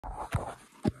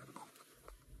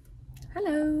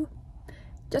Hello,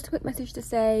 just a quick message to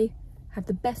say, have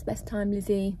the best time,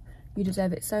 Lizzie. You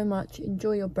deserve it so much.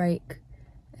 Enjoy your break,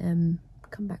 come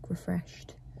back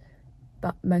refreshed,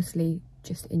 but mostly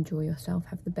just enjoy yourself.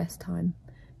 Have the best time.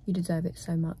 You deserve it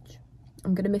so much.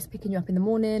 I'm gonna miss picking you up in the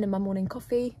morning and my morning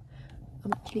coffee.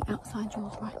 I'm actually outside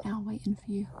yours right now waiting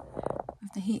for you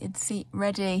with the heated seat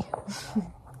ready.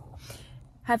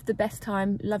 Have the best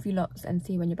time. Love you lots and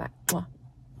see you when you're back. Mwah.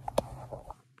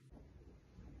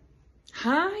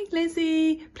 Hi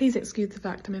Lizzie, please excuse the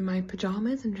fact I'm in my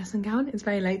pyjamas and dressing gown. It's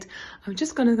very late. I'm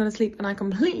just gonna go to sleep and I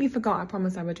completely forgot I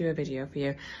promised I would do a video for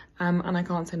you, and I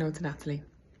can't say no to Natalie.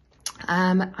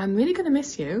 I'm really gonna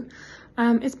miss you.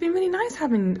 It's been really nice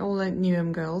having all the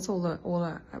Newham girls, all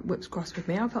the whips crossed with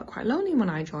me. I felt quite lonely when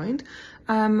I joined.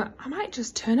 I might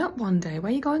just turn up one day.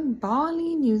 Where are you going?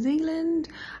 Bali, New Zealand?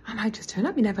 I might just turn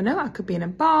up. You never know. I could be in a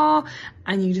bar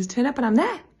and you just turn up and I'm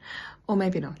there. Or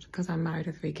maybe not, because I'm married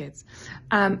with 3 kids.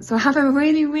 So have a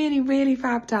really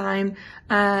fab time.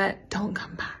 Don't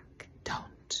come back.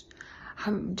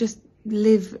 Don't. Just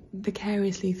live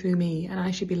vicariously through me, and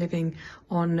I should be living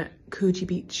on Coogee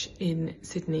Beach in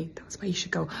Sydney. That's where you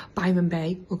should go. Byron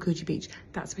Bay or Coogee Beach.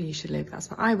 That's where you should live. That's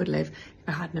where I would live if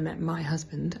I hadn't met my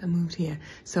husband and moved here.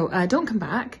 So don't come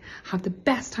back. Have the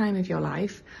best time of your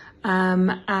life,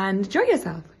 and enjoy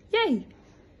yourself. Yay!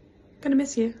 Gonna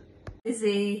miss you.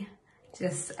 Lizzie.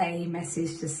 Just a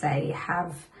message to say,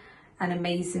 have an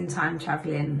amazing time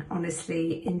traveling.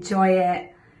 Honestly, enjoy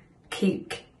it.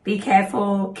 Be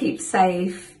careful, keep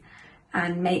safe,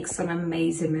 and make some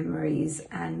amazing memories,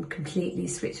 and completely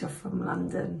switch off from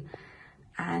London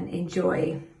and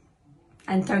enjoy.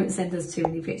 And don't send us too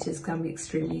many pictures because I'm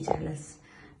extremely jealous.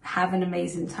 Have an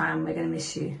amazing time. We're gonna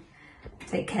miss you.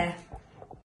 Take care.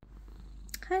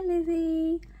 Hi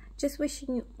Lizzie, just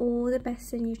wishing you all the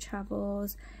best in your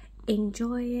travels.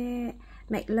 Enjoy it,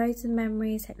 make loads of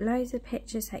memories, take loads of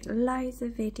pictures, take loads of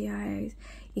videos.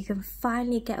 You can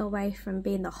finally get away from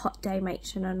being the hot day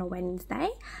matron on a Wednesday.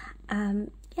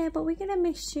 Yeah, but we're gonna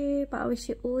miss you, but I wish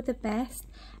you all the best.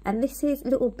 And this is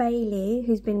little Bailey,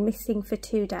 who's been missing for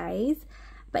 2 days,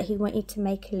 but he wanted to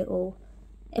make a little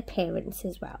appearance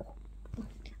as well.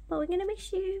 But we're gonna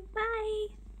miss you. Bye.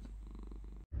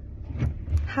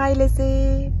 Hi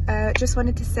Lizzie, just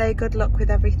wanted to say good luck with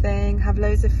everything, have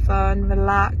loads of fun,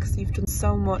 relax. You've done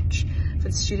so much for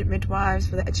the student midwives,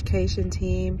 for the education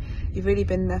team. You've really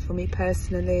been there for me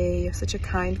personally. You're such a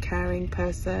kind, caring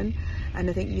person, and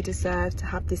I think you deserve to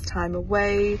have this time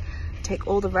away, take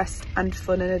all the rest and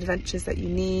fun and adventures that you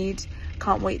need.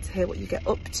 Can't wait to hear what you get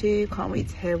up to, can't wait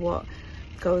to hear what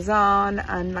goes on,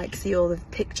 and like see all the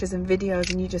pictures and videos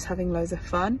and you just having loads of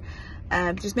fun.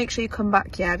 Just make sure you come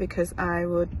back, yeah, because I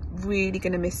would really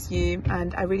gonna miss you,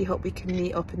 and I really hope we can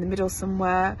meet up in the middle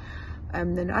somewhere.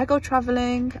 Then I go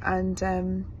traveling,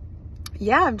 and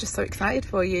yeah, I'm just so excited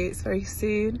for you. It's very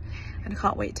soon and I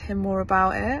can't wait to hear more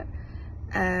about it.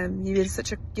 You're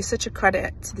such a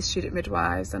credit to the student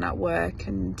midwives and at work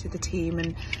and to the team,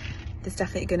 and there's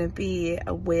definitely going to be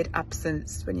a weird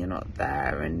absence when you're not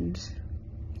there, and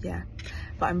yeah,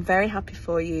 but I'm very happy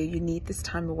for you. You need this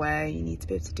time away, you need to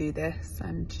be able to do this,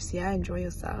 and just, yeah, enjoy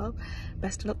yourself.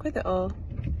 Best of luck with it all.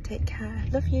 Take care.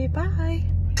 Love you. Bye.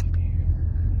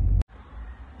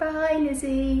 Bye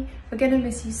Lizzie, we're going to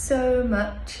miss you so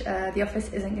much. The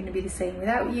office isn't going to be the same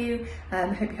without you.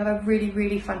 Hope you have a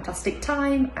really fantastic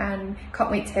time, and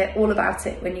can't wait to hear all about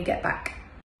it when you get back.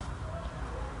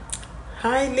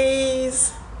 Hi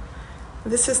Liz,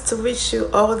 this is to wish you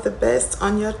all the best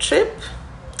on your trip.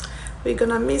 We're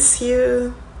gonna miss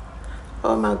you.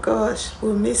 Oh my gosh,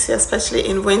 we'll miss you, especially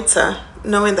in winter,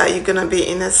 knowing that you're gonna be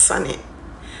in a sunny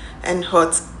and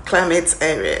hot climate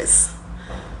areas.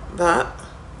 But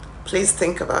please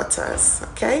think about us,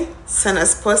 okay? Send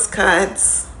us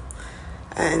postcards,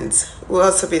 and we'll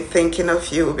also be thinking of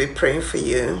you. We'll be praying for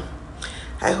you.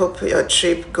 I hope your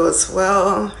trip goes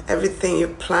well. Everything you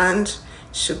planned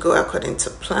should go according to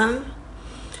plan.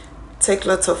 Take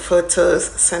lots of photos,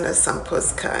 send us some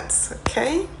postcards,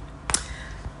 okay?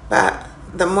 But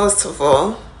the most of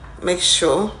all, make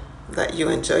sure that you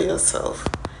enjoy yourself.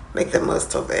 Make the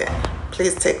most of it.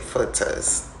 Please take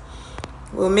photos.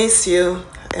 We'll miss you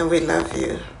and we love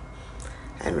you.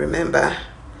 And remember,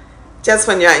 just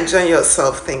when you're enjoying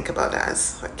yourself, think about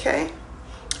us, okay?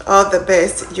 All the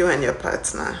best, you and your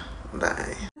partner.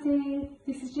 Bye.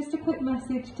 This is just a quick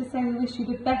message to say we wish you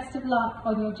the best of luck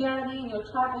on your journey, your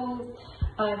travels.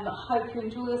 Hope you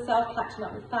enjoy yourself, catching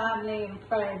up with family and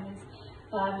friends.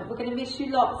 We're going to miss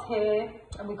you lots here,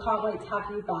 and we can't wait to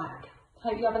have you back.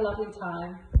 Hope you have a lovely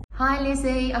time. Hi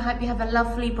Lizzie, I hope you have a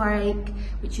lovely break,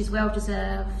 which is well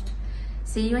deserved.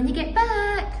 See you when you get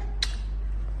back.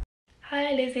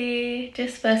 Hi Lizzie,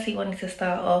 just firstly wanted to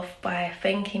start off by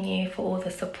thanking you for all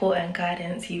the support and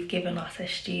guidance you've given us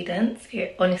as students.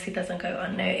 It honestly doesn't go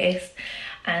unnoticed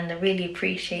and I really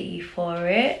appreciate you for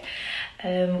it.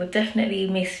 We'll definitely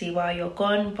miss you while you're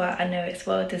gone, but I know it's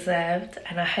well deserved,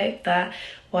 and I hope that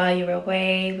while you're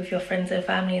away with your friends and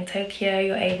family in Tokyo,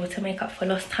 you're able to make up for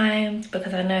lost times,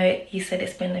 because I know you said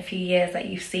it's been a few years that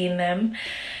you've seen them.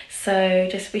 So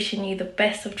just wishing you the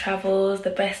best of travels, the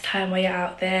best time while you're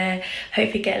out there.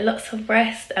 Hope you get lots of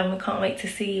rest, and we can't wait to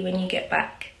see you when you get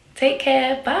back. Take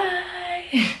care,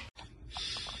 bye.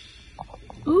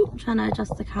 Ooh, trying to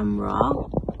adjust the camera.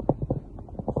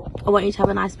 I want you to have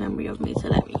a nice memory of me, so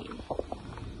let me.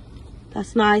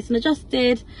 That's nice and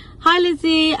adjusted. Hi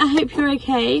Lizzie, I hope you're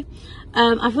okay.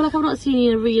 I feel like I've not seen you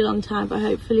in a really long time, but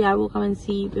hopefully I will come and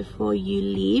see you before you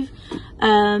leave.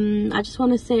 I just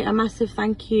want to say a massive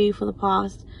thank you for the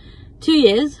past 3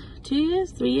 years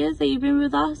that you've been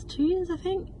with us. 2 years, I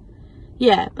think.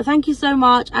 Yeah, but thank you so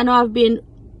much. I know I've been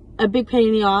a big pain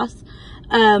in the ass.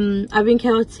 I've been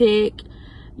chaotic.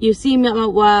 You've seen me at my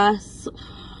worst.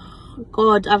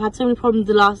 God, I've had so many problems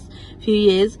the last few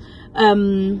years.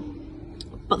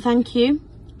 But thank you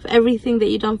for everything that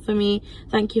you've done for me.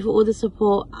 Thank you for all the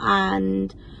support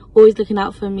and always looking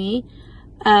out for me.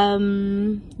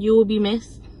 You will be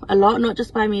missed a lot, not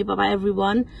just by me but by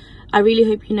everyone. I really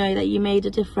hope you know that you made a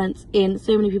difference in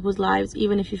so many people's lives.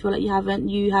 Even if you feel like you haven't,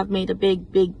 you have made a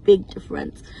big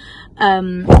difference.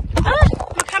 My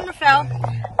camera fell.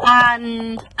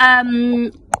 And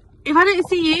if I don't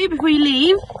see you before you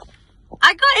leave,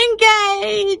 I got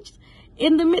engaged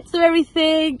in the midst of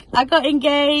everything. I got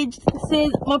engaged. This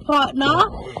is my partner,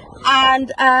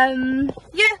 and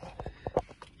yeah,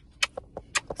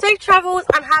 safe travels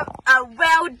and have a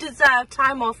well-deserved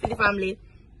time off with your family.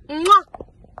 Mwah!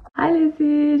 Hi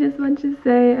Lizzie, just want to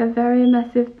say a very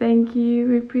massive thank you.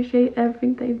 We appreciate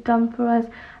everything that you've done for us,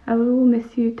 and we will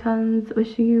miss you tons.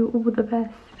 Wishing you all the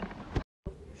best.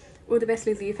 All the best,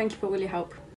 Lizzie. Thank you for all your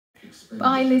help.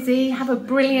 Bye Lizzie, have a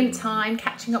brilliant time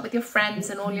catching up with your friends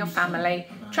and all your family.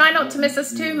 Try not to miss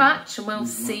us too much, and we'll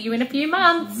see you in a few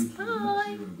months.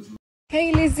 Bye.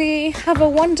 Hey Lizzie, have a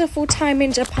wonderful time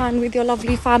in Japan with your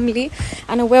lovely family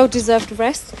and a well-deserved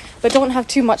rest, but don't have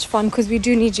too much fun because we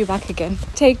do need you back again.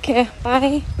 Take care,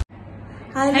 bye.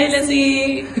 Hi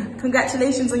Lizzie.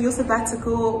 Congratulations on your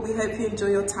sabbatical. We hope you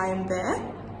enjoy your time there.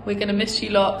 We're going to miss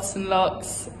you lots and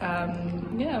lots.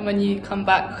 Yeah, when you come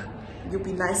back, you'll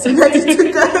be nice and ready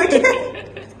to go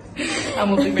again.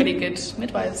 And we'll be really good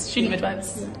midwives, student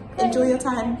midwives. Yeah. Enjoy your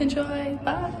time. Enjoy.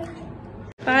 Bye.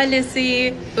 Bye Lizzie,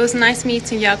 it was nice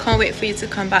meeting you. I can't wait for you to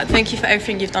come back. Thank you for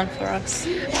everything you've done for us.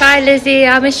 Bye Lizzie,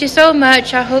 I miss you so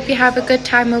much. I hope you have a good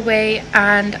time away,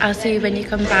 and I'll see you when you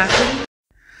come back.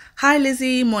 Hi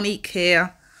Lizzie, Monique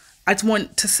here. I just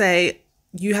want to say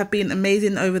you have been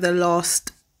amazing over the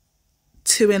last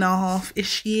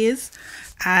 2.5-ish years,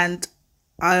 and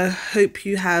I hope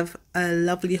you have a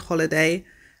lovely holiday.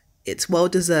 It's well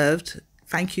deserved.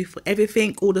 Thank you for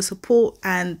everything, all the support,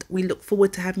 and we look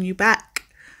forward to having you back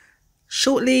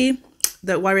shortly.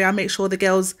 Don't worry, I'll make sure the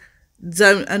girls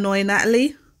don't annoy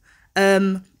Natalie.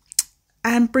 And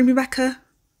bring me back a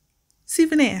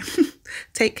souvenir.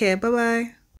 Take care, bye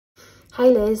bye. Hi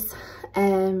Liz,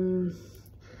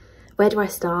 where do I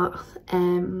start?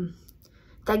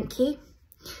 Thank you.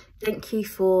 Thank you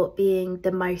for being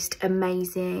the most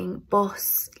amazing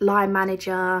boss, line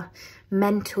manager,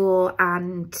 mentor,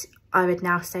 and I would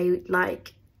now say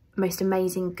like most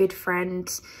amazing good friend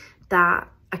that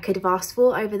I could have asked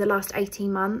for over the last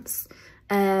 18 months.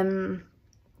 I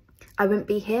wouldn't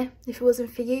be here if it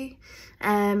wasn't for you.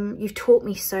 You've taught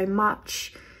me so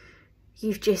much.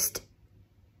 You've just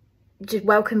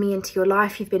welcomed me into your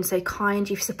life. You've been so kind.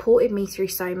 You've supported me through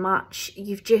so much.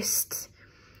 You've just,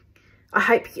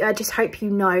 I just hope you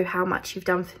know how much you've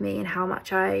done for me and how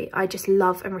much I just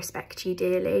love and respect you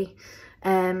dearly.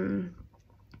 I'm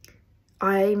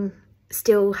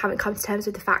still haven't come to terms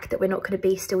with the fact that we're not going to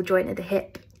be still joined at the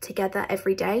hip together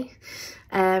every day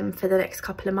for the next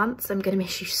couple of months. I'm going to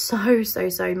miss you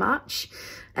so much,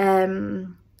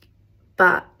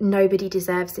 but nobody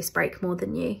deserves this break more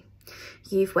than you.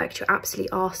 You've worked your absolute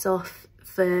arse off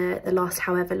for the last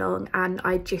however long, and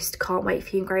I just can't wait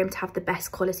for you and Graham to have the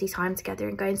best quality time together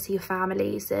and go and see your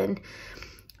families, and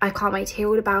I can't wait to hear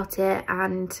all about it.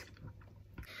 And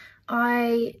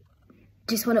I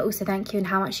just want to also thank you and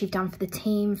how much you've done for the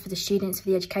team, for the students, for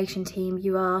the education team.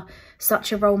 You are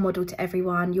such a role model to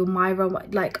everyone. You're my role,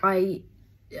 like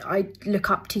look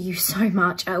up to you so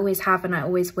much. I always have and I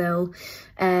always will.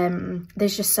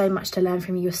 There's just so much to learn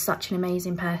from you. You're such an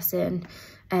amazing person,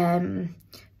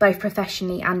 both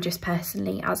professionally and just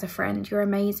personally as a friend. You're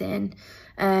amazing.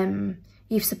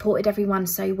 You've supported everyone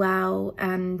so well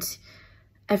and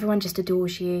everyone just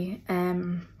adores you.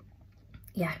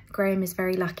 Yeah, Graham is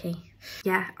very lucky.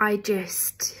 Yeah, I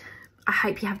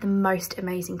hope you have the most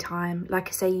amazing time. Like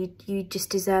I say, you just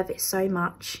deserve it so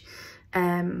much.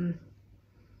 And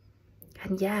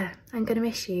yeah, I'm gonna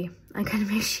miss you. I'm gonna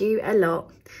miss you a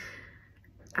lot.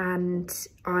 And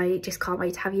I just can't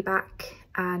wait to have you back.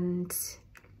 And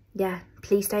yeah,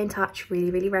 please stay in touch really,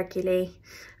 really regularly.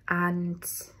 And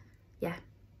yeah,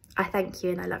 I thank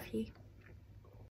you and I love you.